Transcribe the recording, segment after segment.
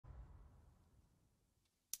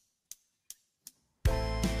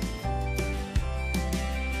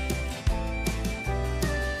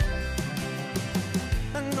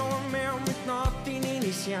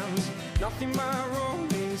his hands, nothing but a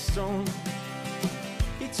rolling stone.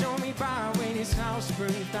 He told me about when his house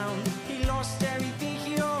burned down. He lost everything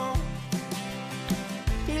he owned.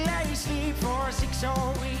 He lay asleep for 6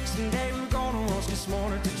 whole weeks, and they were gonna ask this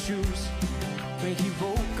morning to choose. When he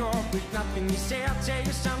woke up with nothing, he said, I'll tell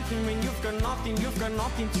you something, when you've got nothing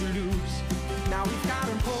to lose. Now we've got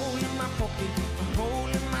a hole in my pocket, a hole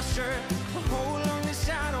in my shirt, a hole on the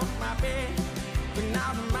side of my bed. But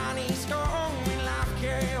now the money's gone and life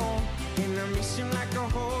carry on, and I miss him like a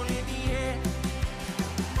hole in the head.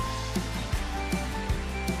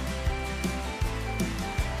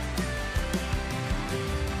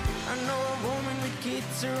 I know a woman with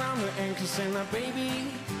kids around her ankles and a baby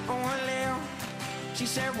on her lap. She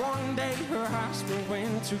said one day her husband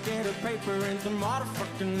went to get a paper and the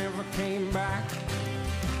motherfucker never came back.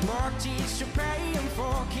 Mortgage to pay and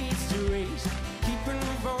 4 kids to raise, keeping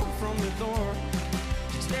the vote from the door.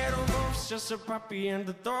 Instead of us, just a puppy and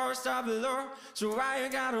the door's down below. So why you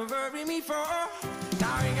gotta worry me for?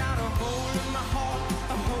 Now you got a hole in my heart,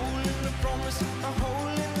 a hole in the promise, a hole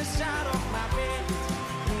in the side of my bed.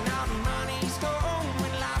 And now the money's gone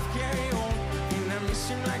when life carry on, and I'm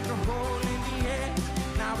missing like a hole in the head.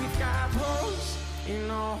 Now we've got holes in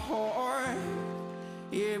our heart,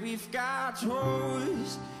 yeah, we've got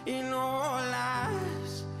holes in our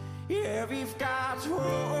lives. Yeah, we've got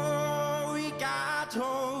holes, we got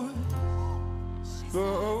holes,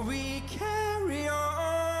 but we can't